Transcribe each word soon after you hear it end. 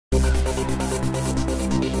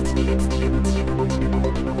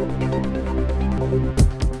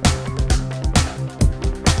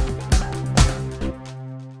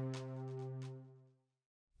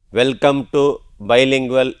Welcome to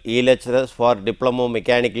bilingual e-lectures for Diploma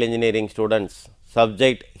Mechanical Engineering students.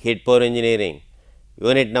 Subject Heat Power Engineering.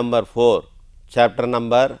 Unit number 4. Chapter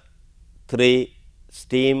number 3.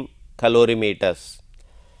 Steam calorimeters.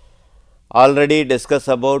 Already discussed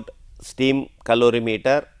about steam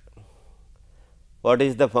calorimeter. What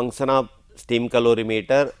is the function of steam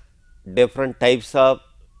calorimeter? Different types of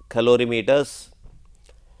calorimeters.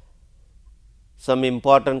 Some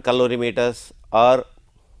important calorimeters are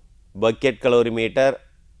bucket calorimeter,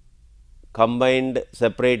 combined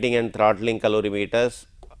separating and throttling calorimeters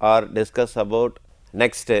are discussed about.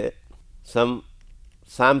 Next, some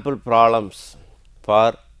sample problems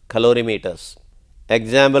for calorimeters.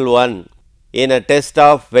 Example 1. In a test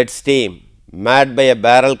of wet steam made by a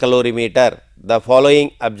barrel calorimeter, the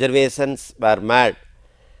following observations were made.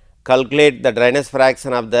 Calculate the dryness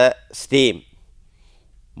fraction of the steam.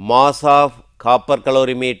 Mass of copper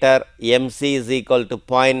calorimeter MC is equal to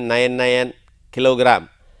 0.99 kilogram.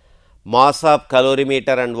 Mass of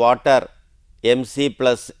calorimeter and water MC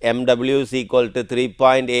plus MW is equal to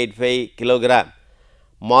 3.85 kilogram.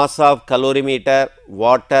 Mass of calorimeter,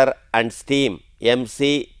 water and steam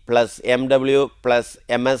MC plus MW plus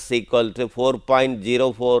MS equal to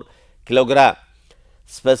 4.04 kilogram.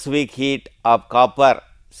 Specific heat of copper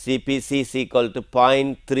CPC is equal to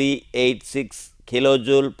 0.386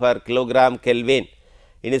 kilojoule per kilogram Kelvin.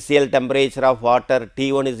 Initial temperature of water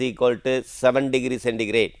T1 is equal to 7 degrees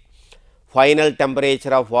centigrade. Final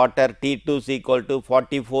temperature of water T2 is equal to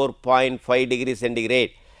 44.5 degrees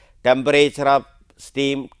centigrade. Temperature of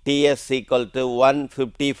steam TS equal to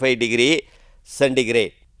 155 degree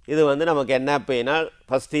centigrade. இது வந்து நமக்கு என்ன அப்படினால்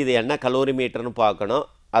first இது என்ன கலோரிமீட்டர்னு பார்க்கணும்.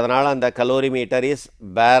 அதனால் அந்த calorimeter is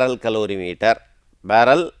barrel calorimeter.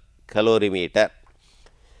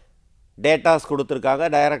 Datas கொடுத்துருக்காங்க,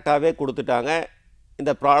 டைரெக்டாகவே கொடுத்துட்டாங்க.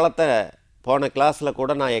 இந்த ப்ராப்ளத்தை போன கிளாஸில்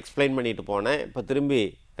கூட நான் எக்ஸ்பிளைன் பண்ணிட்டு போனேன். இப்போ திரும்பி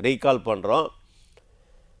ரீகால் பண்ணுறோம்.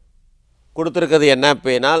 கொடுத்துருக்கிறது என்ன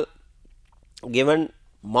அப்படினால் given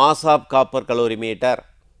mass of copper calorimeter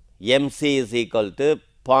MC is equal to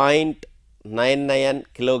 0.99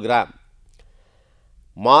 kilogram.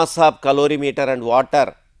 Mass of calorimeter and water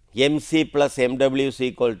MC plus MW is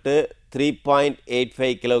equal to 3.85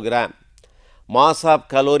 kilogram. Mass of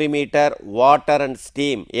calorimeter, water and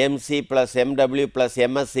steam MC plus MW plus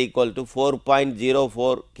MS equal to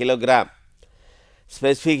 4.04 kilogram.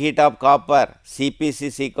 Specific heat of copper CPC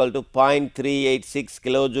is equal to 0.386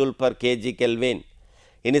 kilojoule per kg Kelvin.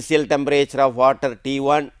 Initial temperature of water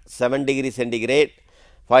T1 7 degree centigrade.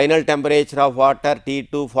 Final temperature of water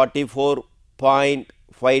T2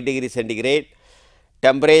 44.5 degree centigrade.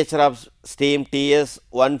 Temperature of steam TS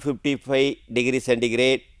 155 degree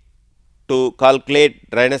centigrade. To calculate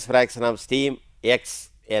dryness fraction of steam X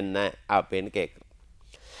என்ன அப்படின்னு கேட்குறோம்.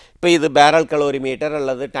 இப்போ இது barrel calorimeter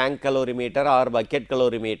அல்லது tank calorimeter R bucket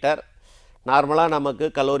calorimeter. நார்மலாக நமக்கு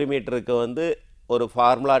கலோரிமீட்டருக்கு வந்து ஒரு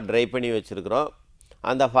ஃபார்முலா ட்ரை பண்ணி வச்சுருக்கிறோம்.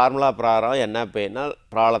 அந்த ஃபார்முலா பிரகாரம் என்ன பேனால்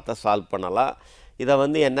ப்ராப்ளத்தை சால்வ் பண்ணலாம். இதை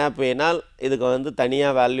வந்து என்ன பேனால் இதுக்கு வந்து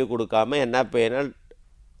தனியாக வேல்யூ கொடுக்காம என்ன பேனால்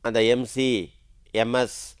அந்த எம்சி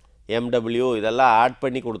எம்எஸ் எம்டபிள்யூ இதெல்லாம் ஆட்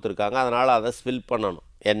பண்ணி கொடுத்துருக்காங்க. அதனால் அதை ஸ்பில் பண்ணணும்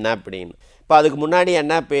என்ன அப்படின்னு. இப்போ அதுக்கு முன்னாடி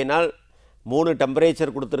என்ன பேனால் 3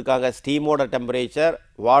 டெம்பரேச்சர் கொடுத்துருக்காங்க. ஸ்டீமோட டெம்பரேச்சர்,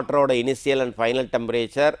 வாட்டரோட இனிஷியல் அண்ட் ஃபைனல்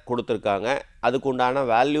டெம்பரேச்சர் கொடுத்துருக்காங்க. அதுக்கு உண்டான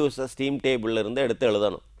வேல்யூஸை ஸ்டீம் டேபிளிலிருந்து எடுத்து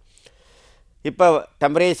எழுதணும். இப்போ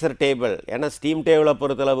டெம்பரேச்சர் டேபிள், ஏன்னா ஸ்டீம் டேபிளை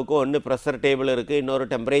பொறுத்தளவுக்கு ஒன்று ப்ரெஷர் டேபிள் இருக்குது, இன்னொரு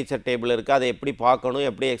டெம்பரேச்சர் டேபிள் இருக்குது. அதை எப்படி பார்க்கணும்,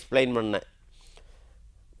 எப்படி எக்ஸ்பிளைன் பண்ணேன்.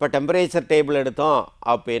 இப்போ டெம்பரேச்சர் டேபிள் எடுத்தோம்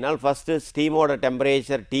அப்படின்னா first ஸ்டீமோட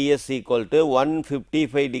temperature DS equal to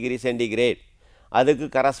 155 degree centigrade. அதுக்கு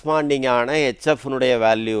கரஸ்பாண்டிங்கான ஹெச்எஃப்னுடைய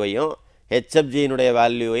வேல்யூவையும் ஹெச்எஃப்ஜியினுடைய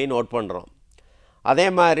வேல்யூவையும் நோட் பண்ணுறோம். அதே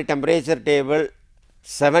மாதிரி டெம்பரேச்சர் டேபிள்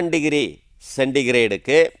 7 டிகிரி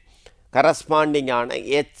சென்டிகிரேடுக்கு கரஸ்பாண்டிங்கான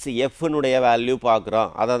ஹெச்எஃப்னுடைய வேல்யூ பார்க்குறோம்.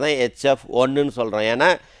 அதை தான் ஹெச்எஃப் 1ன்னு சொல்கிறோம். ஏன்னா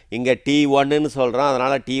இங்கே T1ன்னு சொல்கிறோம்.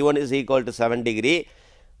 அதனால் T1 is equal to 7 degree.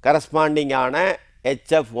 கரஸ்பாண்டிங்கான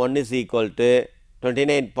HF1 is equal to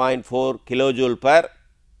 29.4 kilojoule per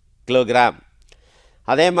kilogram.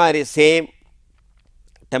 அதே மாதிரி same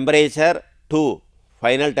temperature 2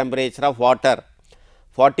 final temperature of water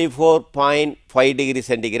 44.5 degree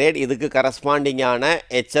centigrade. இதுக்கு கரஸ்பாண்டிங்கான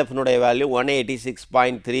ஹெச்எஃப்னுடைய வேல்யூ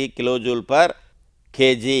 186.3 கிலோஜூல் பர்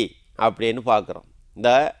கேஜி அப்படின்னு பார்க்குறோம். இந்த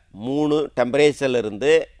 3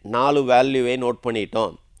 டெம்பரேச்சர்லேருந்து 4 வேல்யூவை நோட்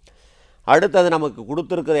பண்ணிட்டோம். அடுத்தது நமக்கு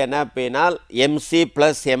கொடுத்துருக்குறது என்ன அப்படின்னால் MC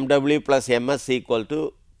plus MW plus MS equal to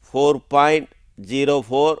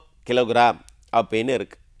 4.04 kilogram. அப்படின்னு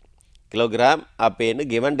இருக்குது. கிலோகிராம் அப்படின்னு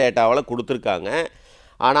கிவன் டேட்டாவில் கொடுத்துருக்காங்க.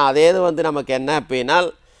 ஆனால் அதே இது வந்து நமக்கு என்ன அப்படின்னா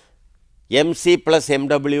எம்சி ப்ளஸ்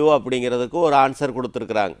எம்டபிள்யூ அப்படிங்கிறதுக்கு ஒரு ஆன்சர்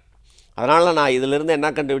கொடுத்துருக்குறாங்க. அதனால் நான் இதிலிருந்து என்ன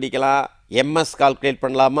கண்டுபிடிக்கலாம், எம்எஸ் கால்குலேட்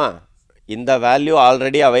பண்ணலாமா? இந்த வேல்யூ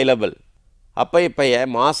ஆல்ரெடி அவைலபிள். அப்போ இப்போ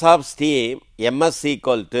mass of steam MS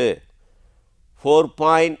equal to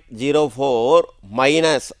 4.04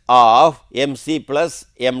 minus of MC plus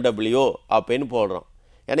MW அப்படின்னு போடுறோம்.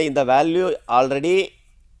 ஏன்னா இந்த வேல்யூ ஆல்ரெடி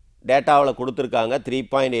டேட்டாவில் கொடுத்துருக்காங்க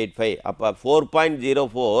 3.85. அப்போ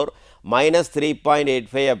 4.04 மைனஸ்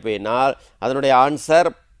 3.85 அப்படின்னா அதனுடைய ஆன்சர்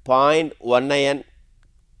 0.19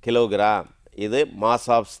 கிலோகிராம். இது மாஸ்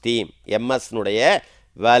ஆஃப் ஸ்டீம் எம்எஸ்னுடைய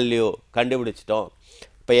வேல்யூ கண்டுபிடிச்சிட்டோம்.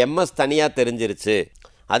 இப்போ எம்எஸ் தனியாக தெரிஞ்சிருச்சு.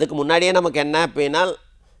 அதுக்கு முன்னாடியே நமக்கு என்ன அப்படின்னா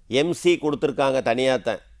எம்சி கொடுத்துருக்காங்க தனியாக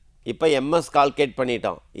தான். இப்போ எம்எஸ் கால்குலேட்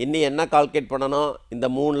பண்ணிட்டோம். இன்னும் என்ன கால்குலேட் பண்ணணும், இந்த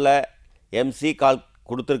 3ல் எம்சி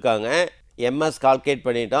கொடுத்துருக்காங்க, எம்எஸ் கால்குலேட்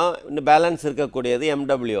பண்ணிட்டோம். இன்னும் பேலன்ஸ் இருக்கக்கூடியது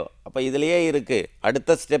எம்டபிள்யூ. அப்போ இதுலேயே இருக்குது.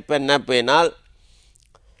 அடுத்த ஸ்டெப் என்ன அப்படின்னா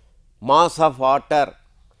mass of water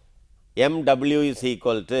MW is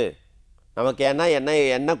equal to நமக்கு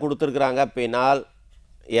என்ன கொடுத்துருக்குறாங்க அப்படின்னா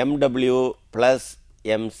MW plus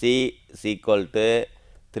MC is equal to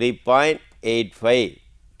 3.85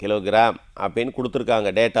 kilogram அப்படின்னு கொடுத்துருக்காங்க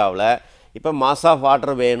டேட்டாவில். இப்போ மாஸ் ஆஃப்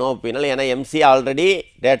வாட்டர் வேணும் அப்படின்னா ஏன்னா எம்சி ஆல்ரெடி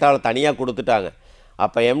டேட்டாவில் தனியாக கொடுத்துட்டாங்க.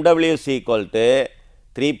 அப்போ MW is equal to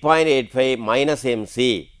 3.85 minus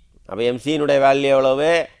MC. அப்போ எம்சியினுடைய வேல்யூ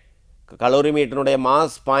எவ்வளவு, கலோரிமீட்டருடைய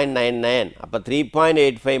மாஸ் 0.99. அப்போ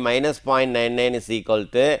 3.85 minus 0.99 is equal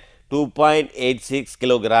to 2.86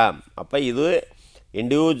 kilogram. அப்போ இது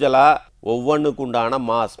இண்டிவிஜுவலாக ஒவ்வொன்றுக்கு உண்டான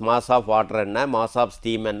மாஸ் ஆஃப் வாட்டர் என்ன, மாஸ் ஆஃப்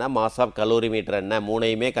ஸ்டீம் என்ன, மாஸ் ஆஃப் கலோரிமீட்டர் என்ன,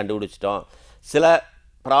 மூணையுமே கண்டுபிடிச்சிட்டோம். சில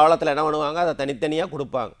ப்ராப்ளத்தில் என்ன பண்ணுவாங்க, அதை தனித்தனியாக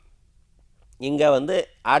கொடுப்பாங்க. இங்கே வந்து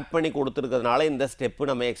ஆட் பண்ணி கொடுத்துருக்கிறதுனால இந்த ஸ்டெப்பு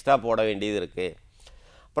நம்ம எக்ஸ்ட்ரா போட வேண்டியது இருக்குது.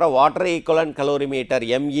 அப்புறம் வாட்டர் ஈக்குவலன்ட் கலோரிமீட்டர்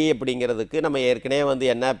எம்இ அப்படிங்கிறதுக்கு நம்ம ஏற்கனவே வந்து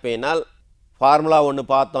என்ன அப்படின்னா ஃபார்முலா ஒன்று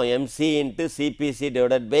பார்த்தோம், MC into CBC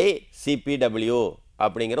divided by CBW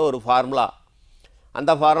அப்படிங்கிற ஒரு ஃபார்முலா.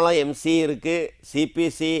 அந்த ஃபார்முலா எம்சி இருக்குது,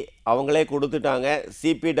 சிபிசி அவங்களே கொடுத்துட்டாங்க,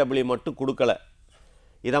 சிபிடபிள்யூ மட்டும் கொடுக்கல.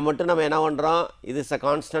 இதை மட்டும் நம்ம என்ன பண்ணுறோம், இது இஸ் அ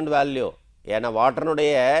கான்ஸ்டன்ட் வேல்யூ. ஏன்னா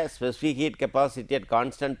வாட்டருடைய specific heat capacity at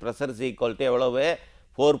constant pressure is equal to எவ்வளவு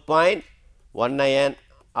 4.19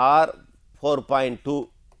 ஆர் 4.2.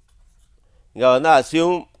 இங்கே வந்து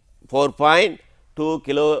assume 4.2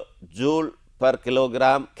 kilo joule per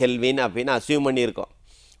kilogram kelvin அப்படின்னு அசியூம் பண்ணியிருக்கோம்.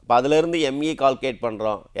 இப்போ அதிலிருந்து எம்இ கால்குலேட்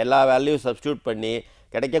பண்ணுறோம். எல்லா வேல்யூ சப்ஸ்டியூட் பண்ணி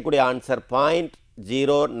கிடைக்கக்கூடிய ஆன்சர்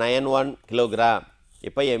 0.091 கிலோகிராம்.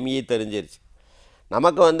 இப்போ எம்இ தெரிஞ்சிருச்சு.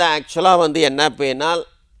 நமக்கு வந்து ஆக்சுவலாக வந்து என்ன அப்படின்னா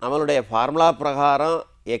நம்மளுடைய ஃபார்முலா பிரகாரம்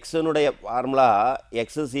எக்ஸினுடைய formula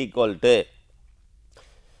X is equal to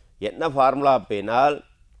என்ன ஃபார்முலா அப்படின்னா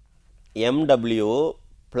MW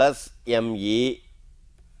plus ME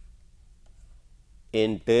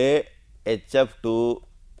into ஹெச்எஃப்2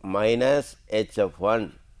 minus ஹெச்எஃப்1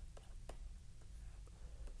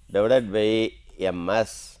 divided by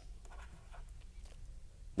MS.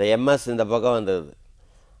 இந்த எம்எஸ் இந்த பக்கம் வந்தது.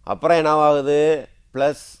 அப்புறம் என்னவாகுது,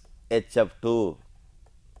 plus ஹெச்எஃப்2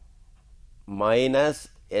 minus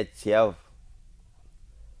HF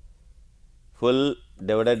full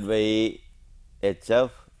divided by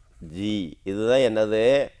HFG. இதுதான் என்னது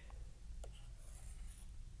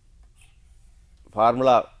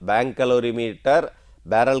formula. Bank calorimeter,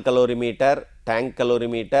 barrel calorimeter, tank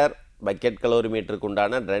calorimeter, bucket கலோரிமீட்டருக்கு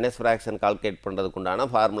உண்டான ட்ரைனேஜ் ஃப்ராக்ஷன் கால்குலேட் பண்ணுறதுக்கு உண்டான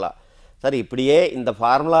ஃபார்முலா. சார் இப்படியே இந்த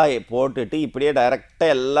ஃபார்முலா போட்டுட்டு இப்படியே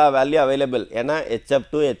டைரெக்டாக எல்லா வேல்யூ அவைலபிள். ஏன்னா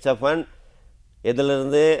ஹெச்எஃப்2 ஹெச்எஃப்1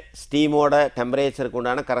 இதிலிருந்து ஸ்டீமோட டெம்பரேச்சருக்கு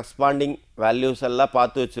உண்டான கரஸ்பாண்டிங் வேல்யூஸ் எல்லாம்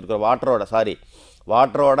பார்த்து வச்சுருக்கோம்.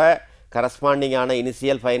 வாட்டரோட கரஸ்பாண்டிங்கான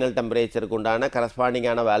இனிஷியல் ஃபைனல் டெம்பரேச்சருக்கு உண்டான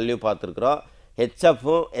கரஸ்பாண்டிங்கான வேல்யூ பார்த்துருக்குறோம்.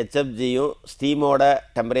 ஹெச்எஃப்பும் ஹெச்எஃப்ஜியும் ஸ்டீமோட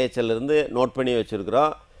டெம்பரேச்சர்லேருந்து நோட் பண்ணி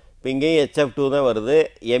வச்சுருக்குறோம். இப்போ இங்கேயும் ஹெச்எஃப்2 தான் வருது.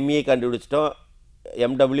 எம்இ கண்டுபிடிச்சிட்டோம்,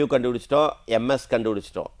 எம்டபிள்யூ கண்டுபிடிச்சிட்டோம், எம்எஸ்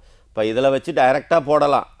கண்டுபிடிச்சிட்டோம். இப்போ இதில் வச்சு டைரெக்டாக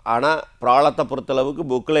போடலாம். ஆனால் ப்ராப்ளத்தை பொறுத்தளவுக்கு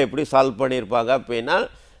புக்கில் எப்படி சால்வ் பண்ணியிருப்பாங்க அப்படின்னா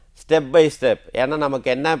ஸ்டெப் பை ஸ்டெப். ஏன்னா நமக்கு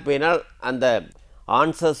என்ன அப்படின்னா அந்த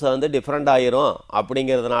ஆன்சர்ஸ் வந்து டிஃப்ரெண்ட் ஆகிரும்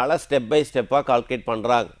அப்படிங்கிறதுனால ஸ்டெப் பை ஸ்டெப்பாக கால்குலேட்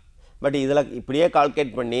பண்ணுறாங்க. பட் இதில் இப்படியே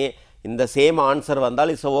கால்குலேட் பண்ணி இந்த சேம் ஆன்சர்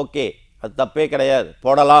வந்தால் இட்ஸ் ஓகே, அது தப்பே கிடையாது,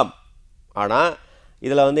 போடலாம். ஆனால்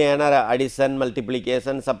இதில் வந்து ஏன்னா அடிஷன்,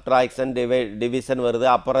 மல்டிப்ளிகேஷன், சப்ட்ராக்ஷன், டிவிஷன் வருது.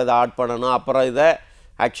 அப்புறம் இதை ஆட் பண்ணணும். அப்புறம் இதை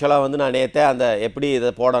ஆக்சுவலாக வந்து நான் நேற்றே அந்த எப்படி இதை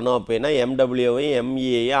போடணும் அப்படின்னா எம்டபிள்யூவையும்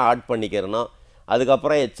எம்இயையும் ஆட் பண்ணிக்கிறணும்.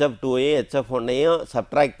 அதுக்கப்புறம் ஹெச்எஃப்2ஐயும் ஹெச்எஃப்1ஐயும்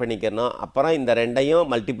சப்ட்ராக்ட் பண்ணிக்கிறணும். அப்புறம் இந்த ரெண்டையும்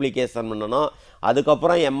மல்டிப்ளிகேஷன் பண்ணணும்.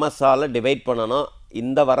 அதுக்கப்புறம் எம்எஸ்ஸால் டிவைட் பண்ணணும்.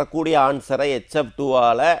 இந்த வரக்கூடிய ஆன்சரை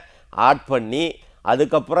ஹெச்எஃப்2ஆல் ஆட் பண்ணி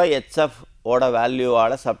அதுக்கப்புறம் ஓட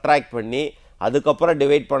வேல்யூவால் சப்ட்ராக்ட் பண்ணி அதுக்கப்புறம்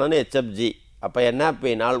டிவைட் பண்ணணும் ஹெச்எஃப்ஜி. அப்போ என்ன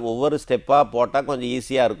அப்படின்னால் ஒவ்வொரு ஸ்டெப்பாக போட்டால் கொஞ்சம்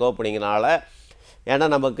ஈஸியாக இருக்கும் அப்படிங்கிறனால. ஏன்னா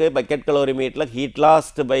நமக்கு bucket கலோரிமீட்டரில் heat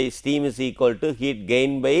last by steam is equal to heat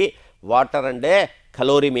gain by water and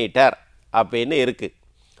calorimeter அப்படின்னு இருக்குது.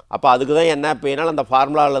 அப்போ அதுக்கு தான் என்ன அப்படின்னால் அந்த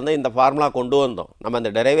ஃபார்முலாவிலேருந்து இந்த ஃபார்முலா கொண்டு வந்தோம். நம்ம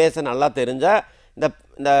இந்த டெரிவேஷன் நல்லா தெரிஞ்சால்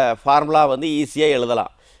இந்த ஃபார்முலா வந்து ஈஸியாக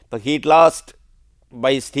எழுதலாம். இப்போ heat last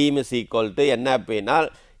by steam is equal to என்ன அப்படின்னால்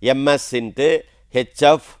MS into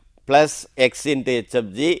HF plus X into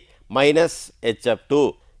HFG minus ஹெச்எஃப்2.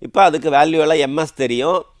 இப்போ அதுக்கு வேல்யூ எல்லாம் எம்எஸ்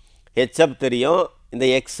தெரியும், ஹெச்எஃப் தெரியும், இந்த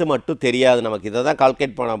எக்ஸ் மட்டும் தெரியாது நமக்கு. இதை தான்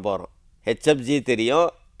கால்குலேட் பண்ண போகிறோம். ஹெச்எஃப்ஜி தெரியும்,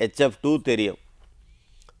 ஹெச்எஃப்2 தெரியும்.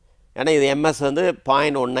 ஏன்னா இது எம்எஸ் வந்து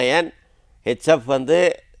 0.19, ஹெச்எஃப் வந்து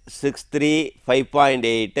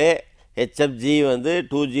 635.8, ஹெச்எஃப்ஜி வந்து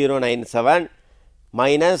 2097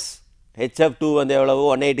 மைனஸ் ஹெச்எஃப்2 வந்து எவ்வளவு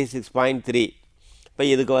 186.3. இப்போ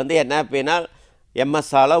இதுக்கு வந்து என்ன அப்படின்னா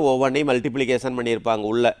எம்எஸ்ஸால் ஒவ்வொன்றையும் மல்டிப்ளிகேஷன் பண்ணியிருப்பாங்க.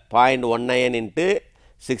 உள்ள 0.19 இன்ட்டு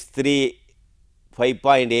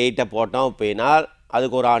 635.8 போட்டோம் அப்படின்னால்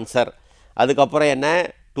அதுக்கு ஒரு ஆன்சர். அதுக்கப்புறம் என்ன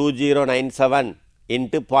 2097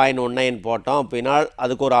 இன்ட்டு 0.19 போட்டோம் அப்படின்னால்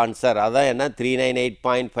அதுக்கு ஒரு ஆன்சர். அதான் என்ன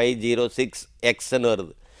 398.506 எக்ஸ்ன்னு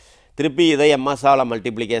வருது. திருப்பி இதை எம்எஸ்ஸால்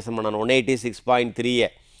மல்டிப்ளிகேஷன் பண்ணணும் 186.3.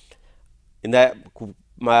 இந்த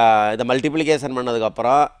மல்டிப்ளிகேஷன்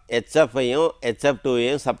பண்ணதுக்கப்புறம் ஹெச்எஃப்ஐயும்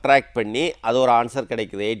ஹெச்எஃப்2ஐயும் சப்ட்ராக்ட் பண்ணி அது ஒரு ஆன்சர்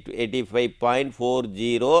கிடைக்குது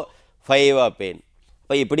 85.405 அப்படின்னு.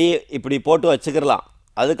 இப்போ இப்படி போட்டு வச்சுக்கலாம்.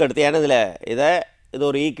 அதுக்கடுத்து ஏன்னா இது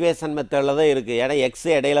ஒரு ஈக்குவேஷன் மெத்தடில் தான் இருக்குது. ஏன்னா எக்ஸ்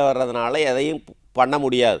இடையில வர்றதுனால எதையும் பண்ண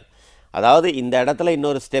முடியாது. அதாவது இந்த இடத்துல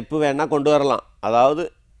இன்னொரு ஸ்டெப்பு வேணால் கொண்டு வரலாம். அதாவது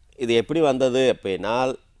இது எப்படி வந்தது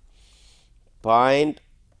அப்படின்னால்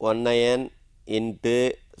 0.19 into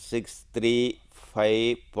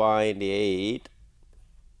 635.8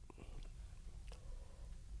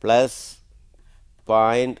 plus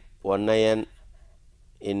 0.19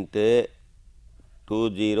 into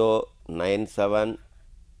 2097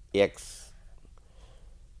 X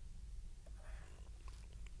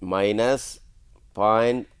minus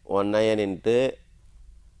 0.19 into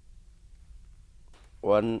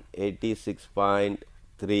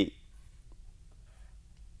 186.3.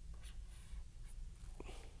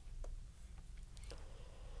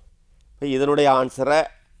 இதனுடைய ஆன்சரை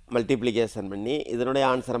மல்டிப்ளிகேஷன்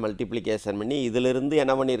பண்ணி இதிலிருந்து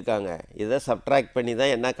என்ன பண்ணியிருக்காங்க, இதை சப்ட்ராக்ட் பண்ணி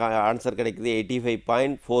தான் என்ன ஆன்சர் கிடைக்குது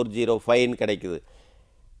 85.405 கிடைக்குது.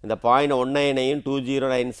 இந்த 0.19ஐயும்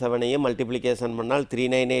 2097ஐயும் மல்டிப்ளிகேஷன் பண்ணால்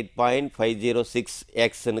 398.506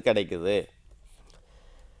 எக்ஸ்ன்னு கிடைக்குது.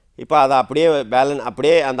 இப்போ அதை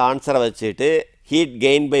அப்படியே அந்த ஆன்சரை வச்சுட்டு heat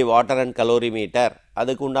gain by water and calorimeter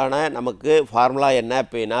அதுக்கு உண்டான நமக்கு ஃபார்முலா என்ன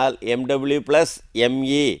அப்படின்னால் MW plus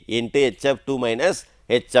ME into HF2 minus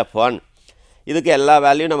HF1. இதுக்கு எல்லா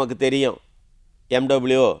வேல்யூம் நமக்கு தெரியும்.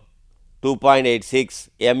 MW 2.86,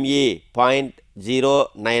 ME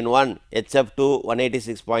 0.091, HF2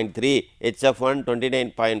 186.3, HF1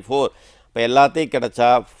 29.4. இப்போ எல்லாத்தையும் கிடச்சா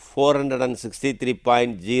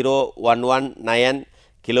 463.0119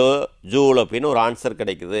 கிலோ ஜூல் அப்படின்னு ஒரு ஆன்சர்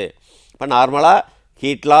கிடைக்குது. இப்போ நார்மலாக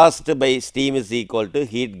heat last by steam is equal to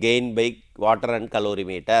heat gain by water and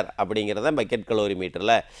calorimeter அப்படிங்கிறத பக்கெட்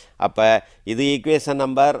கலோரிமீட்டரில். அப்போ இது ஈக்குவேஷன்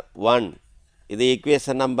நம்பர் 1, இது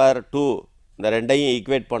ஈக்குவேஷன் நம்பர் 2. இந்த ரெண்டையும்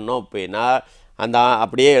ஈக்குவேட் பண்ணோம் அப்படின்னா அந்த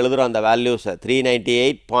அப்படியே எழுதுகிறோம் அந்த வேல்யூஸை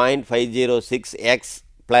 398.506 X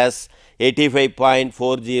plus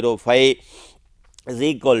 85.405 is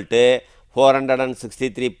equal to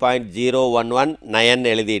 463.0119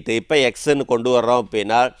 எழுதிட்டு இப்போ எக்ஸ்ன்னு கொண்டு வர்றோம்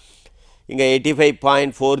அப்படின்னா இங்கே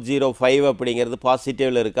 85.405 அப்படிங்கிறது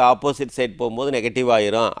பாசிட்டிவில் இருக்குது. ஆப்போசிட் சைட் போகும்போது நெகட்டிவ்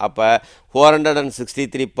ஆயிரும். அப்போ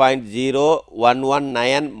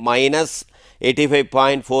 463.0119 மைனஸ்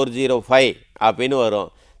 85.405 அப்படின்னு வரும்.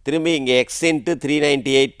 திரும்பி இங்கே எக்ஸ் இன்ட்டு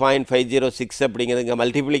 398.506 அப்படிங்கிறது இங்கே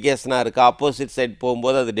மல்டிப்ளிகேஷனாக இருக்குது. ஆப்போசிட் சைட்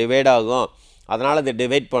போகும்போது அது டிவைட் ஆகும். அதனால் இது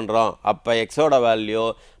டிவைட் பண்ணுறோம். அப்போ எக்ஸோட வேல்யூ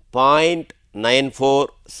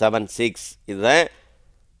 0.9476. இதுதான்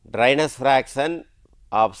dryness fraction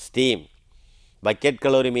of steam. Bucket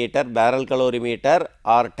calorimeter, barrel calorimeter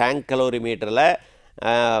R tank கலோரிமீட்டரில்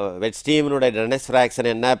wet ஸ்டீமினுடைய dryness fraction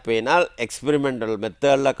என்ன அப்படின்னால் எக்ஸ்பெரிமெண்டல்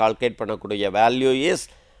மெத்தடில் கால்குலேட் பண்ணக்கூடிய வேல்யூ இஸ்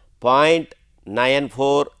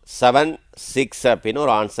 0.9476 அப்படின்னு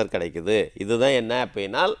ஒரு ஆன்சர் கிடைக்குது. இதுதான் என்ன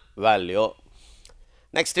அப்படின்னால் வேல்யூ.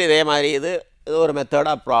 நெக்ஸ்ட் இதே மாதிரி இது ஒரு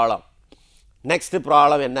method of problem. Next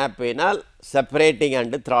problem என்ன அப்படின்னால் செப்பரேட்டிங்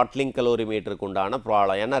அண்டு த்ராட்லிங் கலோரிமீட்டருக்கு உண்டான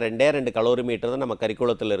ப்ராப்ளம். ஏன்னா ரெண்டு கலோரிமீட்டர் தான் நம்ம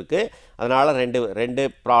கரிக்குலத்தில் இருக்குது. அதனால் ரெண்டு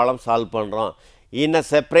ப்ராப்ளம் சால்வ் பண்ணுறோம். இன் அ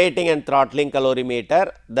separating and throttling calorimeter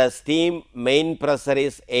the steam main pressure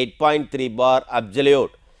is 8.3 bar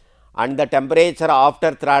absolute and the temperature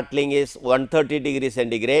after throttling is 130 degrees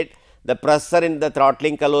centigrade. The pressure in the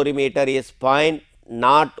throttling calorimeter is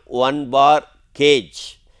 0.01 bar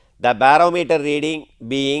gauge. The barometer reading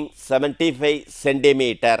being 75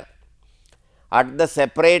 centimeter. At the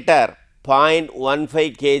separator,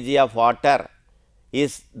 0.15 kg of water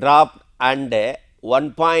is dropped and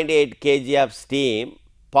 1.8 kg of steam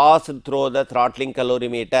passed through the throttling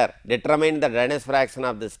calorimeter. Determine the dryness fraction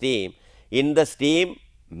of the steam in the steam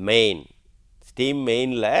main. Steam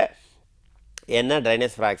main la என்ன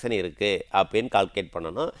dryness fraction இருக்கு அப்படின்னு calculate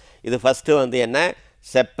பண்ணணும். இது first வந்து என்ன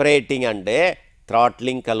separating and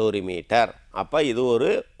throttling calorimeter. அப்போ இது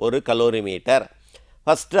ஒரு calorimeter.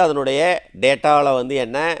 ஃபஸ்ட்டு அதனுடைய டேட்டாவில் வந்து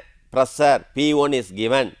என்ன pressure P1 is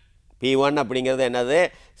given. P1 அப்படிங்கிறது என்னது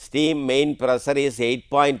steam main pressure is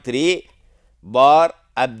 8.3 bar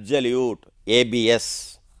absolute ABS.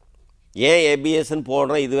 ஏன் ஏபிஎஸ்ன்னு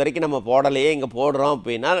போடுறோம், இது வரைக்கும் நம்ம போடலையே, இங்கே போடுறோம்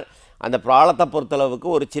அப்படின்னா அந்த ப்ராப்ளத்தை பொறுத்தளவுக்கு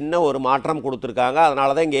ஒரு சின்ன ஒரு மாற்றம் கொடுத்துருக்காங்க, அதனால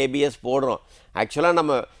தான் இங்கே ஏபிஎஸ் போடுறோம். ஆக்சுவலாக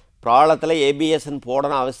நம்ம ப்ராப்ளத்தில் ஏபிஎஸ்ன்னு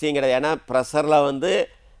போடணும் அவசியம் கிடையாது. ஏன்னா ப்ரெஷரில் வந்து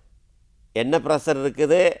என்ன ப்ரெஷர்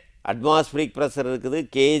இருக்குது, அட்மாஸ்பிரிக் ப்ரெஷர் இருக்குது,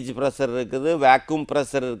 கேஜ் ப்ரெஷர் இருக்குது, வேக்யூம்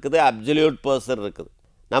ப்ரெஷர் இருக்குது, அப்சல்யூட் ப்ரெஷர் இருக்குது.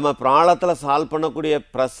 நம்ம ப்ராப்ளத்தில் சால்வ் பண்ணக்கூடிய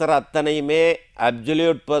ப்ரெஷர் அத்தனையுமே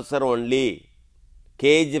அப்சல்யூட் ப்ரெஷர் ஒன்லி.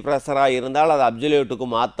 கேஜ் ப்ரெஷராக இருந்தால் அது அப்சல்யூட்டுக்கு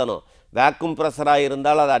மாற்றணும், வேக்யூம் ப்ரெஷராக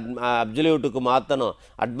இருந்தால் அதை அப்சல்யூட்டுக்கு மாற்றணும்,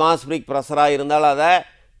 அட்மாஸ்பிரிக் ப்ரெஷராக இருந்தால் அதை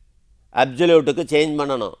அப்சல்யூட்டுக்கு சேஞ்ச்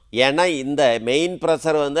பண்ணணும். ஏன்னா இந்த மெயின்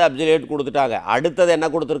ப்ரெஷர் வந்து அப்சல்யூட் கொடுத்துட்டாங்க. அடுத்தது என்ன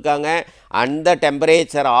கொடுத்துருக்காங்க, அந்த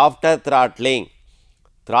டெம்பரேச்சர் ஆஃப்டர் த்ராட்லிங்,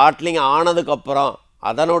 த்ராட்லிங் ஆனதுக்கப்புறம்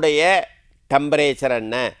அதனுடைய டெம்பரேச்சர்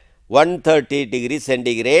என்ன 130 டிகிரி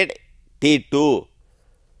சென்டிகிரேட் T2.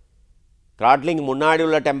 த்ராட்லிங் முன்னாடி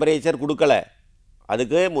உள்ள டெம்பரேச்சர் கொடுக்கல,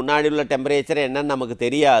 அதுக்கு முன்னாடி உள்ள டெம்பரேச்சர் என்னன்னு நமக்கு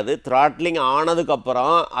தெரியாது. த்ராட்லிங்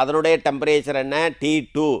ஆனதுக்கப்புறம் அதனுடைய டெம்பரேச்சர் என்ன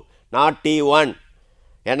T2 நாட் T1.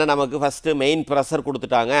 ஏன்னா நமக்கு ஃபஸ்ட்டு மெயின் ப்ரெஷர்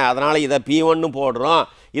கொடுத்துட்டாங்க, அதனால் இதை P1 போடுறோம்,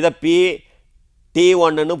 இதை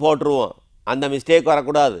T1 போட்டுருவோம். அந்த மிஸ்டேக்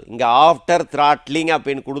வரக்கூடாது. இங்கே ஆஃப்டர் த்ராட்லிங்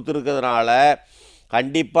அப்படின்னு கொடுத்துருக்கிறதுனால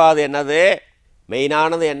கண்டிப்பாக அது என்னது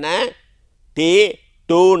மெயினானது என்ன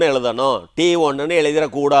T2ன்னு எழுதணும், T1ன்னு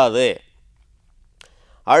எழுதிடக்கூடாது.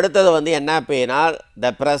 அடுத்தது வந்து என்ன அப்படின்னால்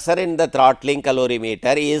the pressure in the throttling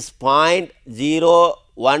calorimeter is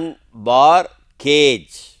 0.01 bar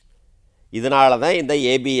gauge. இதனால தான் இந்த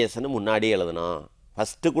ஏபிஎஸ்ன்னு முன்னாடி எழுதணும்.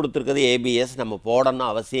 ஃபஸ்ட்டு கொடுத்துருக்கிறது ஏபிஎஸ் நம்ம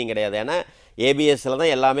போடணும் அவசியம் கிடையாது. ஏன்னா ஏபிஎஸ்சில்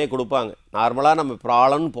தான் எல்லாமே கொடுப்பாங்க. நார்மலாக நம்ம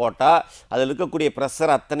ப்ராப்ளம்னு போட்டால் அதில் இருக்கக்கூடிய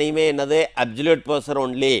ப்ரெஷர் அத்தனையுமே என்னது அப்சல்யூட் ப்ரெஷர்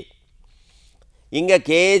ஒன்லி. இங்கே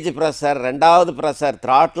கேஜ் ப்ரெஷர், ரெண்டாவது ப்ரெஷர்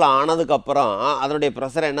த்ராட்டில் ஆனதுக்கப்புறம் அதனுடைய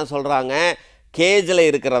ப்ரெஷர் என்ன சொல்கிறாங்க, கேஜில்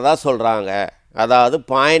இருக்கிறதா சொல்கிறாங்க. அதாவது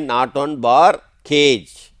 0.01 பார்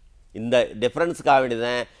கேஜ். இந்த டிஃப்ரென்ஸுக்காக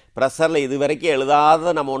வேண்டியதான் ப்ரெஷரில் இது வரைக்கும்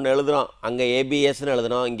எழுதாத நம்ம ஒன்று எழுதுகிறோம், அங்கே ஏபிஎஸ்ன்னு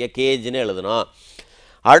எழுதணும், இங்கே கேஜ்னு எழுதணும்.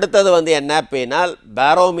 அடுத்தது வந்து என்ன அப்படின்னால்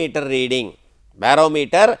barometer reading.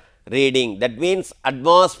 Barometer reading that means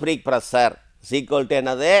atmospheric pressure equal to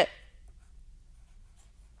என்னது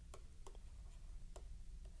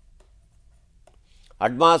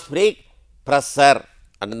அட்மாஸ்பிரிக் ப்ரெஷர்.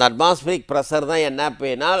 அந்த அட்மாஸ்பிரிக் ப்ரெஷர் தான் என்ன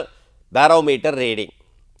அப்படின்னால் பேரோமீட்டர் ரீடிங்.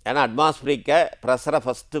 ஏன்னா அட்மாஸ்பிரிக்கை ப்ரெஷரை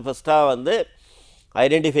ஃபஸ்ட்டாக வந்து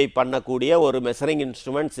ஐடென்டிஃபை பண்ணக்கூடிய ஒரு measuring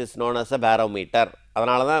instruments is known as a barometer.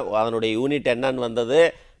 அதனால தான் அதனுடைய யூனிட் என்னன்னு வந்தது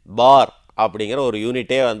பார் அப்படிங்கிற ஒரு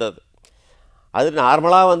யூனிட்டே வந்தது. அது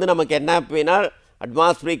நார்மலாக வந்து நமக்கு என்ன அப்படின்னா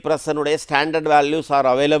atmospheric ப்ரெஷனுடைய standard values are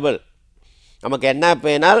available. நமக்கு என்ன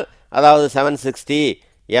அப்படின்னால் அதாவது 760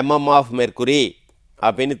 mm ஆஃப் மெர்க்குரி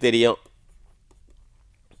அப்படின்னு தெரியும்,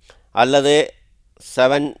 அல்லது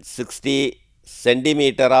 760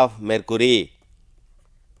 சென்டிமீட்டர் ஆஃப் மெர்க்குரி,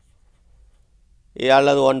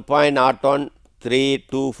 அல்லது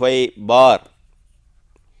 1.01325 பார்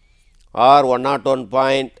R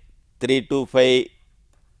 101.325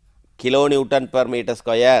 kilo Newton per metre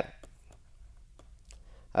square,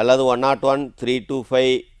 அல்லது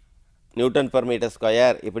 101.325 நியூட்டன் per மீட்டர்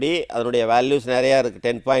ஸ்கொயர். இப்படி அதனுடைய வேல்யூஸ் நிறையா இருக்குது.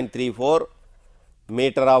 10.34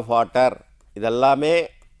 மீட்டர் ஆஃப் வாட்டர். இதெல்லாமே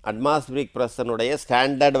atmospheric ப்ரெஷனுடைய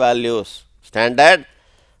standard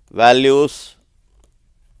values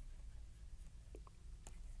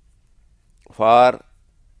for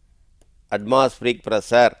atmospheric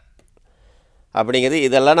pressure அப்படிங்கிறது.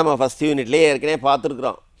 இதெல்லாம் நம்ம ஃபஸ்ட் யூனிட்லேயே ஏற்கனவே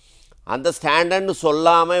பார்த்துருக்குறோம். அந்த ஸ்டாண்டர்ட்னு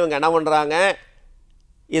சொல்லாமல் இவங்க என்ன பண்ணுறாங்க,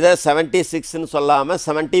 இதை 76ன்னு சொல்லாமல்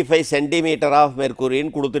 75 சென்டிமீட்டர் ஆஃப்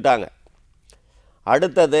மெர்க்குரின்னு கொடுத்துட்டாங்க.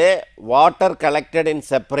 அடுத்தது வாட்டர் கலெக்டட் இன்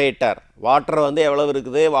செப்பரேட்டர். வாட்டர் வந்து எவ்வளவு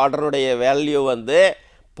இருக்குது, வாட்டருடைய வேல்யூ வந்து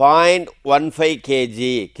 0.15 kg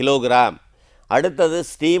கிலோகிராம். அடுத்தது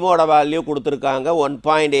ஸ்டீமோட வேல்யூ கொடுத்துருக்காங்க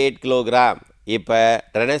 1.8 கிலோகிராம். இப்போ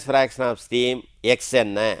drainage fraction of steam X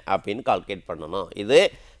என்ன அப்படின்னு கால்குலேட் பண்ணணும். இது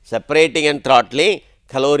செப்பரேட்டிங் அண்ட் த்ராட்லிங்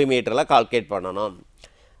கலோரிமீட்டரில் கால்குலேட் பண்ணணும்.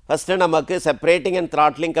 ஃபஸ்ட்டு நமக்கு separating and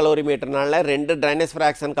throttling கலோரிமீட்டர்னால 2 drainage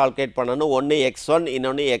fraction calculate பண்ணணும். ஒன்று x1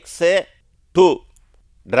 இன்னொன்று x2.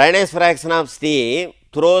 Drainage fraction of steam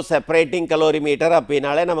throw separating calorimeter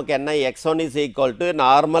அப்படின்னாலே நமக்கு என்ன, x1 is equal to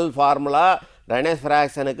normal formula drainage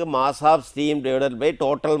ஃப்ராக்ஷனுக்கு mass of steam divided by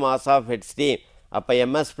total mass of head steam. அப்போ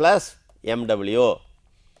ms plus mw.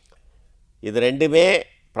 இது ரெண்டுமே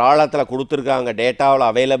ப்ராப்ளத்தில் கொடுத்துருக்காங்க, டேட்டாவில்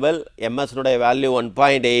அவைலபிள். எம்எஸ்னுடைய value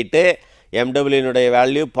 1.8, எம்டபிள்யூனுடைய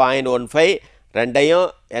value 0.15. ரெண்டையும்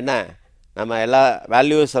என்ன நம்ம எல்லா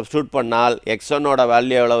வேல்யூவை சப்ஸ்டியூட் பண்ணால் x1ஓட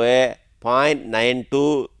வேல்யூ எவ்வளவு,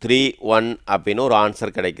 0.9231 அப்படின்னு ஒரு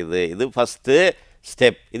ஆன்சர் கிடைக்குது. இது ஃபஸ்ட்டு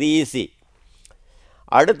ஸ்டெப், இது ஈஸி.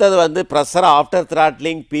 அடுத்தது வந்து ப்ரெஷர் ஆஃப்டர்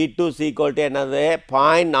த்ராட்லிங் P2 = என்னது,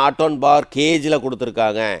 0.01 bar கேஜில்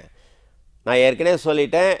கொடுத்துருக்காங்க. நான் ஏற்கனவே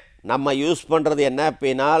சொல்லிட்டேன், நம்ம யூஸ் பண்ணுறது என்ன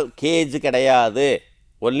அப்படின்னால் கேஜ் கிடையாது,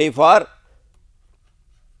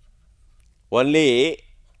 ஒன்லி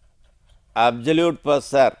அப்சல்யூட்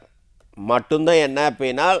ப்ரெஷர் மட்டும்தான் என்ன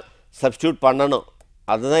அப்படின்னால் சப்ஸ்டியூட் பண்ணணும்.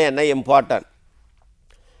 அதுதான் என்ன இம்பார்ட்டன்ட்.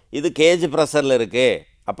 இது கேஜ் ப்ரெஷரில் இருக்குது.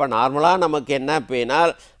 அப்போ நார்மலாக நமக்கு என்ன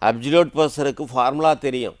அப்படின்னால் அப்சல்யூட் ப்ரெஷருக்கு ஃபார்முலா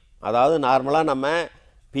தெரியும். அதாவது நார்மலாக நம்ம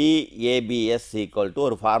PABS =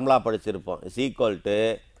 ஒரு ஃபார்முலா படிச்சிருப்போம்,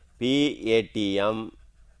 PATM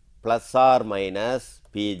 ±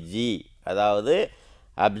 PG. அதாவது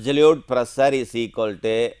absolute pressure =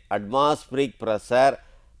 atmospheric pressure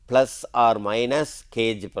 ±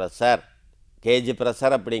 gauge pressure. Gauge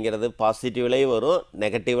pressure அப்படிங்கிறது பாசிட்டிவ்லேயும் வரும்,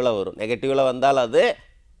 நெகட்டிவில் வரும். நெகட்டிவில் வந்தால் அது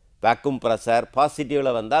வேக்யூம் ப்ரெஷர்,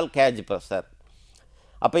 பாசிட்டிவில் வந்தால் கேஜ் ப்ரெஷர்.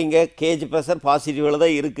 அப்போ இங்கே கேஜ் ப்ரெஷர் பாசிட்டிவில்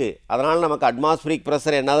தான் இருக்குது. அதனால் நமக்கு அட்மாஸ்பிரிக்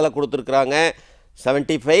ப்ரெஷர் என்னதில் கொடுத்துருக்குறாங்க,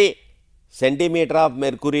 75 சென்டிமீட்டர் ஆஃப்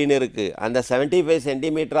மெர்க்குரின்னு இருக்குது. அந்த 75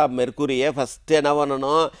 சென்டிமீட்டர் ஆஃப் மெர்க்குரியை ஃபஸ்ட்டு என்ன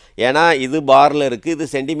பண்ணணும், ஏன்னா இது பாரில் இருக்குது, இது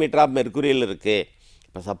சென்டிமீட்டர் ஆஃப் மெர்க்குரியில் இருக்குது.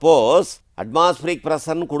 இப்போ சப்போஸ் அட்மாஸ்பிரிக்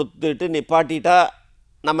ப்ரெஷர்னு கொடுத்துட்டு நிப்பாட்டிட்டா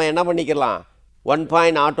நம்ம என்ன பண்ணிக்கலாம்,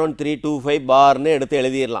 1.01325 பார்னு எடுத்து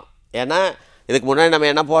எழுதிடலாம். ஏன்னா இதுக்கு முன்னாடி நம்ம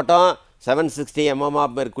என்ன போட்டோம், 760 mm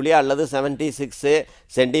ஆஃப் மெர்க்குரி அல்லது 76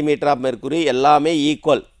 சென்டிமீட்டர் ஆஃப் மெர்க்குரி, எல்லாமே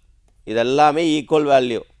ஈக்குவல். இதெல்லாமே ஈக்குவல்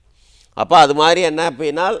வேல்யூ. அப்போ அது மாதிரி என்ன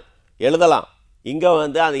அப்படின்னால் எழுதலாம். இங்கே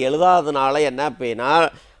வந்து அது எழுதாததுனால என்ன அப்படின்னால்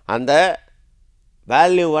அந்த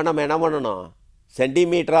வேல்யூவை நம்ம என்ன பண்ணணும்,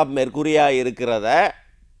 சென்டிமீட்டர் ஆஃப் மெர்க்குரியாக இருக்கிறத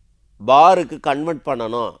பாருக்கு கன்வெர்ட்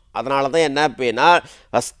பண்ணணும். அதனால தான் என்ன அப்படின்னா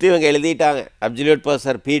ஃபஸ்ட்டு இவங்க எழுதிட்டாங்க அப்சல்யூட்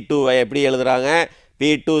ப்ரெஷர் P2வை எப்படி எழுதுகிறாங்க,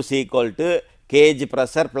 P2 = gauge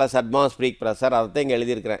pressure plus atmospheric pressure. அதை தான் இங்கே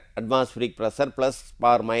எழுதியிருக்கிறேன், atmospheric pressure plus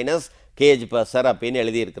bar minus gauge pressure அப்படின்னு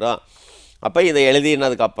எழுதியிருக்கிறோம். அப்போ இதை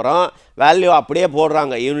எழுதினதுக்கப்புறம் வேல்யூ அப்படியே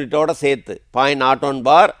போடுறாங்க யூனிட்டோடு சேர்த்து, 0.01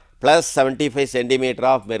 bar plus 75 centimetre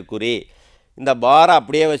of mercury. இந்த பாரை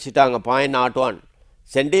அப்படியே வச்சுட்டாங்க 0.01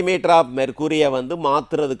 சென்டிமீட்டர் ஆஃப் மெர்க்குரியை வந்து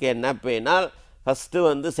மாற்றுறதுக்கு என்ன அப்படின்னா ஃபஸ்ட்டு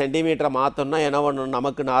வந்து சென்டிமீட்டரை மாற்றணும்னா என்ன பண்ணணும்,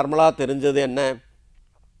 நமக்கு நார்மலாக தெரிஞ்சது என்ன,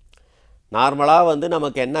 நார்மலாக வந்து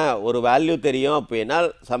நமக்கு என்ன ஒரு வேல்யூ தெரியும் அப்படின்னா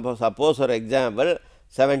சப்போஸ் ஒரு example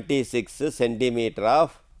 76 centimetre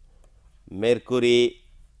of mercury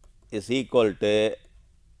 =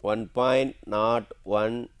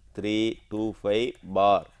 1.01325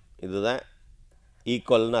 bar. இதுதான்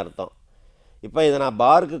ஈக்குவல்னு அர்த்தம். இப்போ இதை நான்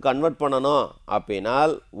பாருக்கு கன்வெர்ட் பண்ணணும்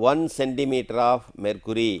அப்படின்னால் 1 சென்டிமீட்டர் ஆஃப்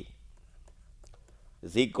மெர்க்குரி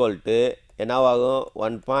 = என்னவாகும்,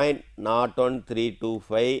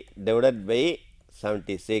 1.01325 /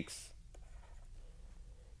 76.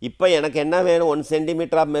 இப்போ எனக்கு என்ன வேணும், 1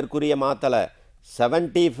 centimetre of மெர்க்குரியை மாற்றலை,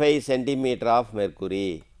 75 centimetre of mercury.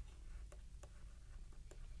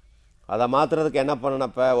 அதை மாற்றுறதுக்கு என்ன பண்ணணும்,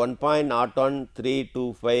 இப்போ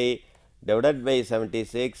 1.01325 /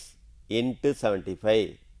 76 × 75.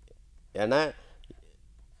 ஏன்னா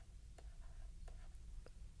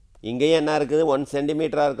இங்கேயும் என்ன இருக்குது, 1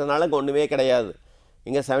 சென்டிமீட்டராக இருக்கிறதுனால இங்கே ஒன்றுமே கிடையாது,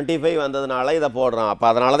 இங்கே 75 வந்ததுனால இதை போடுறோம். அப்போ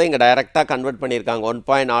அதனால தான் இங்கே டைரெக்டாக கன்வெர்ட் பண்ணியிருக்காங்க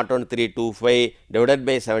 1.01325 /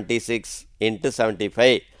 76 ×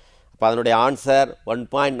 75. அப்போ அதனுடைய ஆன்சர்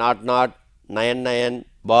 1.0099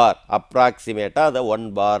 bar. அப்ராக்சிமேட்டாக அதை 1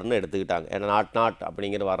 barன்னு எடுத்துக்கிட்டாங்க. ஏன்னா 00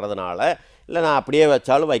 அப்படிங்கிற வர்றதுனால, இல்லை நான் அப்படியே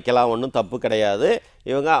வச்சாலும் வைக்கலாம், ஒன்றும் தப்பு கிடையாது.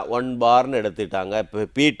 இவங்க 1 barன்னு எடுத்துக்கிட்டாங்க. இப்போ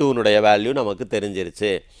P2னுடைய வேல்யூ நமக்கு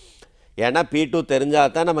தெரிஞ்சிருச்சு. ஏன்னா P2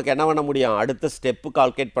 தெரிஞ்சால் தான் நமக்கு என்ன பண்ண முடியும், அடுத்த ஸ்டெப்பு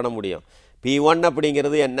கால்குலேட் பண்ண முடியும். P1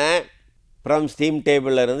 அப்படிங்கிறது என்ன, ஃப்ரம் ஸ்டீம்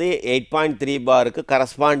டேபிளிலிருந்து 8.3 பாருக்கு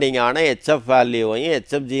கரஸ்பாண்டிங்கான HF வேல்யூவையும்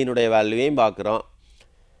HFGனுடைய வேல்யூவையும் பார்க்குறோம்.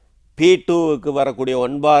 P2க்கு வரக்கூடிய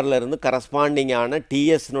 1 பார்லேருந்து கரஸ்பாண்டிங்கான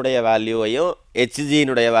TSனுடைய வேல்யூவையும்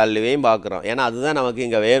HGனுடைய வேல்யூவையும் பார்க்குறோம். ஏன்னா அதுதான் நமக்கு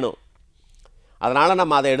இங்கே வேணும், அதனால்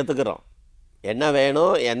நம்ம அதை எடுத்துக்கிறோம். என்ன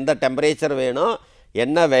வேணும், எந்த டெம்பரேச்சர் வேணும்,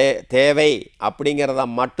 என்ன தேவை அப்படிங்கிறத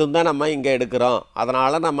மட்டும்தான் நம்ம இங்கே எடுக்கிறோம்.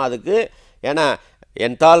 அதனால் நம்ம அதுக்கு ஏன்னா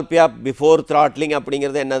என்தால்பி ஆஃப் பிஃபோர் த்ராட்லிங்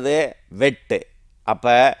அப்படிங்கிறது என்னது, வெட்டு.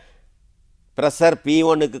 அப்போ ப்ரெஷர்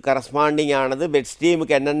P1க்கு கரஸ்பாண்டிங் ஆனது வெட்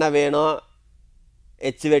ஸ்டீமுக்கு என்னென்ன வேணும்,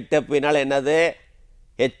 ஹெச் வெட்டு அப்படின்னால என்னது,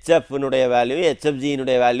 ஹெச்எஃப்னுடைய வேல்யூ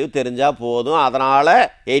ஹெச்எஃப்ஜியினுடைய வேல்யூ தெரிஞ்சால் போதும். அதனால்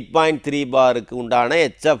 8.3 பாருக்கு உண்டான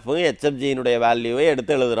ஹெச்எஃப்பும் ஹெச்எஃப்ஜியினுடைய வேல்யூவை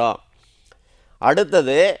எடுத்து எழுதுகிறோம்.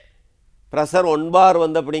 அடுத்தது ப்ரெஷர் 1 பார்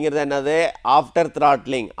வந்து அப்படிங்கிறது என்னது, ஆஃப்டர்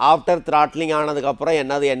த்ராட்லிங். ஆஃப்டர் த்ராட்லிங் ஆனதுக்கப்புறம்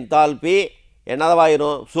என்னது, என்தால்பி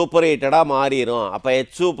என்னவாயிரும், சூப்பர் ஹீட்டடாக மாறிடும். அப்போ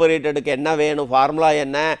ஹெச் சூப்பர் ஹீட்டடுக்கு என்ன வேணும், ஃபார்முலா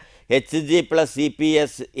என்ன, HG plus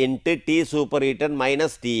CBS into D super heated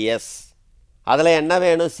minus DS. அதில் என்ன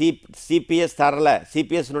வேணும், சிபிஎஸ் தரல,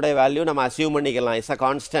 சிபிஎஸ்னுடைய வேல்யூ நம்ம அசியூம் பண்ணிக்கலாம், இட்ஸ் அ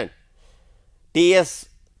கான்ஸ்டன்ட். டிஎஸ்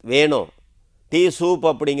வேணும், டி சூப்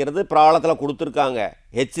அப்படிங்கிறது ப்ராப்ளத்தில் கொடுத்துருக்காங்க,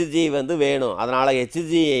 ஹெச்ஜி வந்து வேணும். அதனால்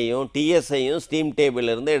ஹெச்ஜியையும் டிஎஸ்ஐயும் ஸ்டீம்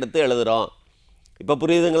டேபிளிலிருந்து எடுத்து எழுதுகிறோம். இப்போ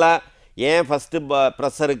புரியுதுங்களா, ஏன் ஃபஸ்ட்டு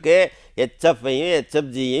ப்ரெஷருக்கு ஹெச்எஃப்ஐயும்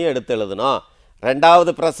ஹெச்எஃப்ஜியையும் எடுத்து எழுதணும்,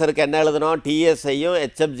 ரெண்டாவது ப்ரெஷருக்கு என்ன எழுதணும், டிஎஸ்ஐயும்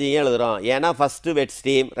ஹெச்எஃப்ஜியும் எழுதுகிறோம். ஏன்னா ஃபஸ்ட்டு வெட்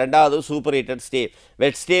ஸ்டீம், ரெண்டாவது சூப்பர் ஹீட்டட் ஸ்டீம்.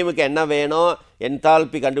 வெட் ஸ்டீமுக்கு என்ன வேணும்,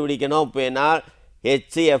 என்தால்பி கண்டுபிடிக்கணும் அப்படின்னா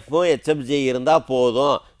ஹெச்எஃப்பும் ஹெச்எஃப்ஜி இருந்தால்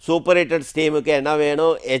போதும். சூப்பர் ஹீட்டட் ஸ்டீமுக்கு என்ன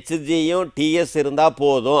வேணும், ஹெச்ஜியும் டிஎஸ் இருந்தால்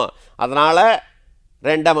போதும். அதனால்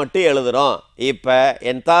ரெண்டை மட்டும் எழுதுகிறோம். இப்போ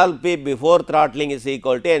enthalpy before throttling is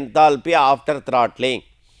equal to enthalpy after throttling.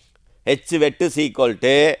 H வெட்டு இஸ் ஈக்குவல்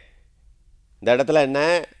டு, இந்த இடத்துல என்ன,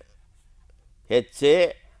 ஹெச்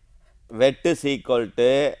வெட்டு is equal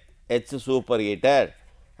to H super heated.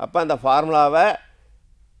 அப்போ அந்த ஃபார்முலாவை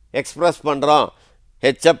எக்ஸ்ப்ரெஸ் பண்ணுறோம்.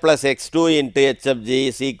 HF plus X2 into HFG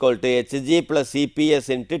is equal to HG plus CPS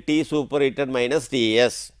into T superheated minus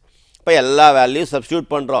TS. இப்போ எல்லா வேல்யூ சப்ஸ்டியூட்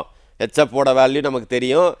பண்ணுறோம். ஹெச்எஃப்போட வேல்யூ நமக்கு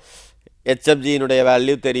தெரியும், ஹெச்எஃப்ஜியினுடைய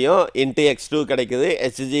வேல்யூ தெரியும், இன்ட்டு X2 கிடைக்குது,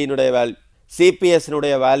 ஹெச்ஜியினுடைய வேல்யூ,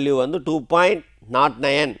 சிபிஎஸ்னுடைய வேல்யூ வந்து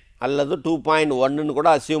 2.09 அல்லது 2.1ன்னு கூட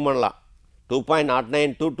அசியூம் பண்ணலாம்.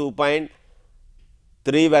 2.09 to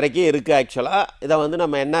 2.3 வரைக்கும் இருக்குது. ஆக்சுவலாக இதை வந்து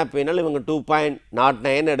நம்ம என்ன அப்படின்னாலும் இவங்க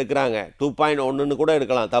 2.09 எடுக்கிறாங்க, 2.1ன்னு கூட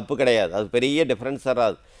எடுக்கலாம், தப்பு கிடையாது, அது பெரிய டிஃப்ரென்ஸ்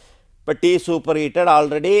வராது. இப்போ டி சூப்பர் ஹீட்டட்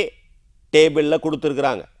ஆல்ரெடி டேபிளில்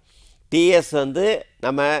கொடுத்துருக்குறாங்க. டிஎஸ் வந்து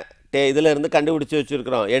நம்ம இதிலேருந்து கண்டுபிடிச்சி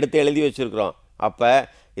வச்சுருக்குறோம், எடுத்து எழுதி வச்சுருக்குறோம். அப்போ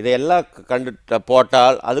இதையெல்லாம்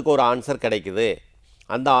போட்டால் அதுக்கு ஒரு ஆன்சர் கிடைக்குது.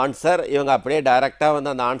 அந்த ஆன்சர் இவங்க அப்படியே டைரெக்டாக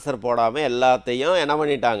வந்து அந்த ஆன்சர் போடாமல் எல்லாத்தையும் என்ன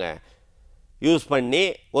பண்ணிட்டாங்க, யூஸ் பண்ணி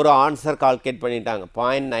ஒரு ஆன்சர் கால்குலேட் பண்ணிட்டாங்க.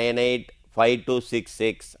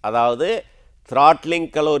 0.985266, அதாவது த்ராட்லிங்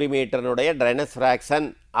கலோரிமீட்டருடைய ட்ரைனஸ் ஃப்ராக்ஷன்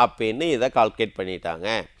அப்படின்னு இதை கால்குலேட் பண்ணிட்டாங்க.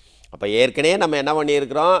 அப்போ ஏற்கனவே நம்ம என்ன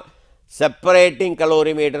பண்ணியிருக்கிறோம், செப்பரேட்டிங்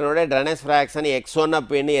கலோரிமீட்டருடைய ட்ரைனஸ் ஃப்ராக்ஷன் X1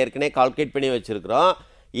 அப்படின்னு ஏற்கனவே கால்குலேட் பண்ணி வச்சுருக்கிறோம்.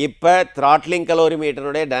 இப்போ த்ராட்லிங்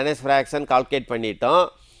கலோரிமீட்டருடைய ட்ரைனஸ் ஃப்ராக்ஷன் கால்குலேட் பண்ணிட்டோம்.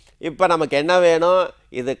 இப்போ நமக்கு என்ன வேணும்,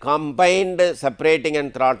 இது combined separating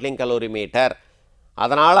and throttling calorimeter.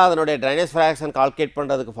 அதனால் அதனுடைய ட்ரைனஸ் ஃப்ராக்ஷன் கால்குலேட்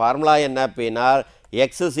பண்ணுறதுக்கு ஃபார்முலா என்ன அப்படின்னா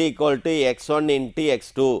X is equal to X1 into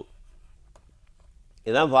X2,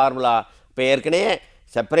 இதுதான் ஃபார்முலா. இப்போ ஏற்கனவே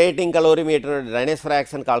செப்பரேட்டிங் கலோரிமீட்டரோட ட்ரைனஸ்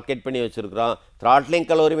ஃப்ராக்ஷன் கால்குலேட் பண்ணி வச்சுருக்கிறோம், த்ராட்லிங்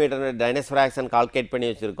கலோரிமீட்டரோட ட்ரைனஸ் ஃப்ராக்ஷன் கால்குலேட் பண்ணி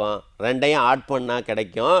வச்சுருக்கோம். ரெண்டையும் ஆட் பண்ணால்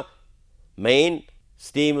கிடைக்கும் மெயின்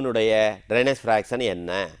ஸ்டீமினுடைய ட்ரைனஸ் ஃப்ராக்ஷன் என்ன.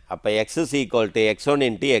 அப்போ X is equal to X1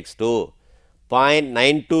 into X2,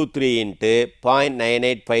 0.923 into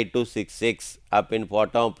 0.985266 அப்படின்னு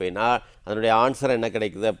போட்டோம் அப்படின்னா அதனுடைய ஆன்சர் என்ன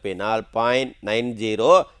கிடைக்குது அப்படின்னா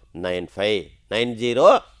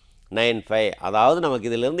 0.9095. அதாவது நமக்கு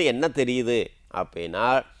இதிலிருந்து என்ன தெரியுது அப்படின்னா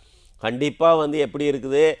கண்டிப்பாக வந்து எப்படி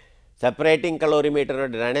இருக்குது, செப்பரேட்டிங் கலோரிமீட்டரோட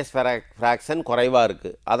ட்ரைனஸ் ஃப்ராக்ஷன் குறைவாக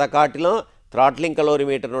இருக்குது, அதை காட்டிலும் த்ராட்லிங்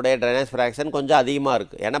கலோரிமீட்டருடைய ட்ரைனஸ் ஃப்ராக்ஷன் கொஞ்சம் அதிகமாக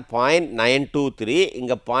இருக்குது. ஏன்னா 0.923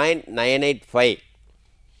 இங்கே 0.985,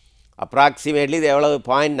 அப்ராக்சிமேட்லி இது எவ்வளவு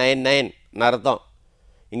 0.99 அர்த்தம்.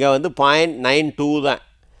 இங்கே வந்து 0.92 தான்.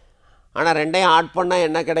 ஆனால் ரெண்டையும் ஆட் பண்ணால்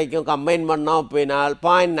என்ன கிடைக்கும், கம்பைன் பண்ணோம் அப்படின்னா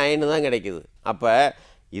 0.9 தான் கிடைக்குது. அப்போ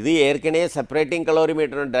இது ஏற்கனவே செப்பரேட்டிங்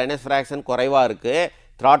கலோரிமீட்டரோட ட்ரைனஸ் ஃப்ராக்ஷன் குறைவாக இருக்குது,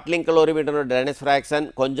 த்ராட்லிங் கலோரிமீட்டரோட ட்ரைனஸ் ஃப்ராக்ஷன்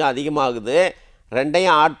கொஞ்சம் அதிகமாகுது.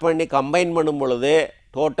 ரெண்டையும் ஆட் பண்ணி கம்பைன் பண்ணும் பொழுது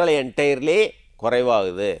டோட்டல் என்டையர்லி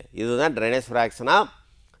குறைவாகுது. இதுதான் dryness fraction of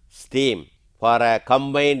steam for a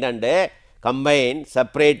combined and combined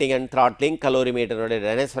separating and throttling calorimeter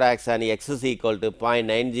dryness fraction X is equal to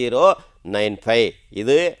 0.9095.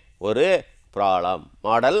 இது ஒரு ப்ராப்ளம்,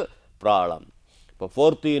 மாடல் ப்ராப்ளம். இப்போ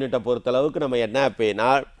 4th யூனிட்டை பொறுத்தளவுக்கு நம்ம என்ன அப்படின்னா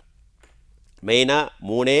மெயினாக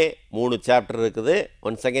 3 சாப்டர் இருக்குது.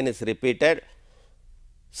 Once again is repeated.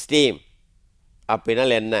 Steam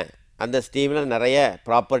அப்படின்னால் என்ன, அந்த ஸ்டீமில் நிறைய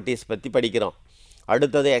ப்ராப்பர்ட்டிஸ் பற்றி படிக்கிறோம்.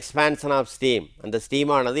 அடுத்தது எக்ஸ்பேன்ஷன் ஆஃப் ஸ்டீம். அந்த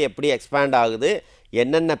ஸ்டீமானது எப்படி எக்ஸ்பேண்ட் ஆகுது,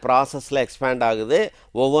 என்னென்ன ப்ராசஸில் எக்ஸ்பேண்ட் ஆகுது,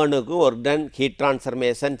 ஒவ்வொன்றுக்கும் work done, heat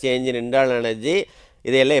transformation, change in internal energy,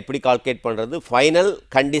 இதையெல்லாம் எப்படி கால்குலேட் பண்ணுறது, ஃபைனல்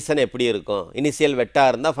கண்டிஷன் எப்படி இருக்கும், இனிஷியல்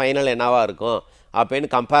வெட்டாக இருந்தால் ஃபைனல் என்னவாக இருக்கும் அப்படின்னு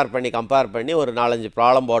கம்பேர் பண்ணி ஒரு 4-5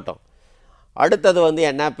 ப்ராப்ளம் போட்டோம். அடுத்தது வந்து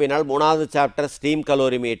என்ன அப்படின்னால் 3வது chapter steam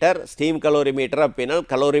calorimeter. Steam calorimeter அப்படின்னால்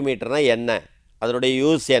கலோரிமீட்டர்னால் என்ன, அதனுடைய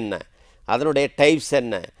யூஸ் என்ன, அதனுடைய டைப்ஸ்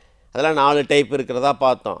என்ன, அதெல்லாம் 4 டைப் இருக்கிறதா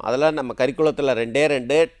பார்த்தோம். அதெல்லாம் நம்ம கரிக்குலத்தில்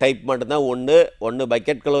 2 டைப் மட்டும்தான். ஒன்று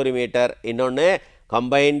பக்கெட் கலோரிமீட்டர், இன்னொன்று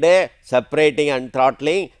combined separating and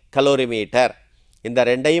throttling calorimeter. இந்த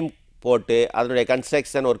 2ஐயும் போட்டு அதனுடைய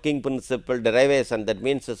construction, working principle, derivation, that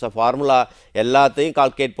means formula எல்லாத்தையும்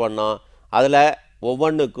கால்குலேட் பண்ணோம். அதில்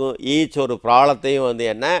ஒவ்வொன்றுக்கும் ஈச் ஒரு ப்ராப்ளத்தையும் வந்து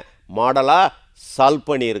என்ன மாடலாக சால்வ்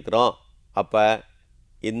பண்ணியிருக்கிறோம். அப்போ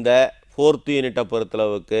இந்த 4th யூனிட்டை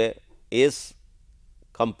பொறுத்தளவுக்கு இஸ்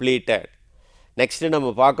கம்ப்ளீட்டட். நெக்ஸ்ட்டு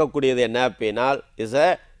நம்ம பார்க்கக்கூடியது என்ன அப்படின்னால் இஸ் அ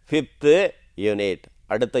 5th யூனிட்.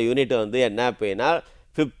 அடுத்த யூனிட் வந்து என்ன அப்படின்னால்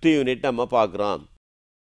 5th யூனிட் நம்ம பார்க்குறோம்.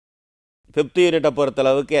 5th யூனிட்டை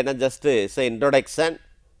பொறுத்தளவுக்கு என்ன, just is a introduction,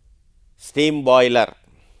 steam boiler,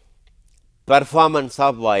 performance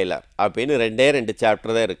of boiler அப்படின்னு 2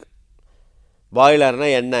 சாப்டர் தான் இருக்குது.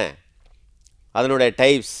 பாய்லர்னால் என்ன, அதனுடைய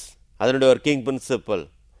டைப்ஸ், அதனுடைய ஒர்க்கிங் பிரின்சிபிள்,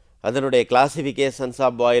 அதனுடைய classifications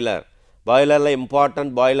of boiler, பாய்லரில்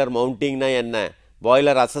important boiler மவுண்டிங்னா என்ன,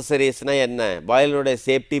 பாய்லர் அசசரிஸ்னால் என்ன, பாய்லருடைய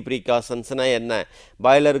சேஃப்டி ப்ரீகாஷன்ஸ்னால் என்ன,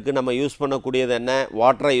 பாய்லருக்கு நம்ம யூஸ் பண்ணக்கூடியது என்ன,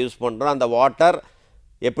 வாட்டரை யூஸ் பண்ணுறோம், அந்த வாட்டர்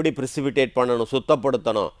எப்படி ப்ரிசிபிடேட் பண்ணணும்,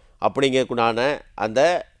 சுத்தப்படுத்தணும் அப்படிங்கக்கூடான அந்த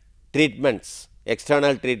treatments,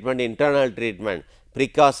 external treatment, internal treatment,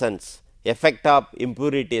 precautions, effect of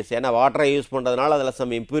impurities. ஏன்னா வாட்டரை யூஸ் பண்ணுறதுனால அதில்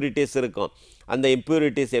சம் இம்ப்யூரிட்டிஸ் இருக்கும், அந்த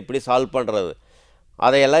இம்ப்யூரிட்டிஸ் எப்படி சால்வ் பண்ணுறது,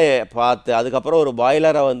 அதையெல்லாம் பார்த்து அதுக்கப்புறம் ஒரு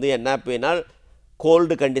பாய்லரை வந்து என்ன அப்படின்னா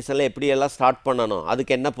கோல்டு கண்டிஷனில் எப்படியெல்லாம் ஸ்டார்ட் பண்ணணும்,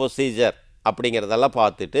 அதுக்கு என்ன ப்ரொசீஜர் அப்படிங்கிறதெல்லாம்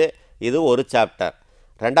பார்த்துட்டு இது ஒரு சாப்டர்.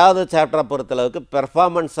 2வது சாப்டரை பொறுத்தளவுக்கு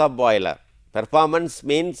performance of boiler. Performance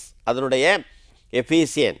means அதனுடைய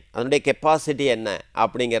எஃபிஷியன்ட், அதனுடைய கெப்பாசிட்டி என்ன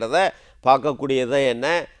அப்படிங்கிறத பார்க்கக்கூடியது. என்ன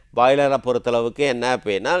பாய்லரை பொறுத்தளவுக்கு என்ன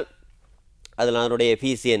அப்படின்னா அதில் அதனுடைய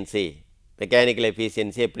எஃபிஷியன்சி, மெக்கானிக்கல்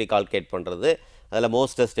எஃபிஷியன்சி எப்படி கால்குலேட் பண்ணுறது, அதில்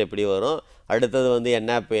மோஸ்ட் டெஸ்ட் எப்படி வரும். அடுத்தது வந்து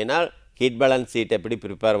என்ன அப்படின்னா ஹீட் பேலன்ஸ் ஷீட் எப்படி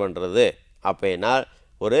ப்ரிப்பேர் பண்ணுறது அப்படின்னா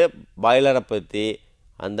ஒரு பாய்லரை பற்றி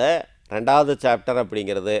அந்த 2வது சாப்டர்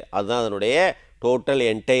அப்படிங்கிறது அதுதான் அதனுடைய டோட்டல்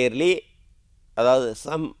என்டையர்லி, அதாவது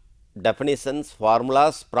some definitions,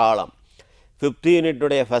 formulas, problem. 5th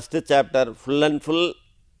யூனிட்டுடைய first chapter full and full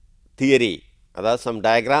theory, அதாவது some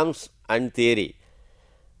diagrams and theory.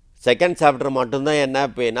 2nd chapter மட்டும்தான் என்ன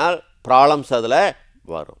அப்படின்னா ப்ராப்ளம்ஸ் அதில்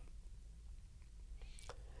வரும்.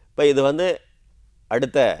 இப்போ இது வந்து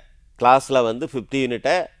அடுத்த கிளாஸில் வந்து 5th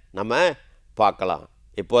யூனிட்டை நம்ம பார்க்கலாம்.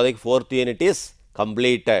 இப்போதைக்கு 4th unit is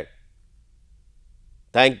completed.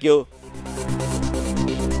 Thank you.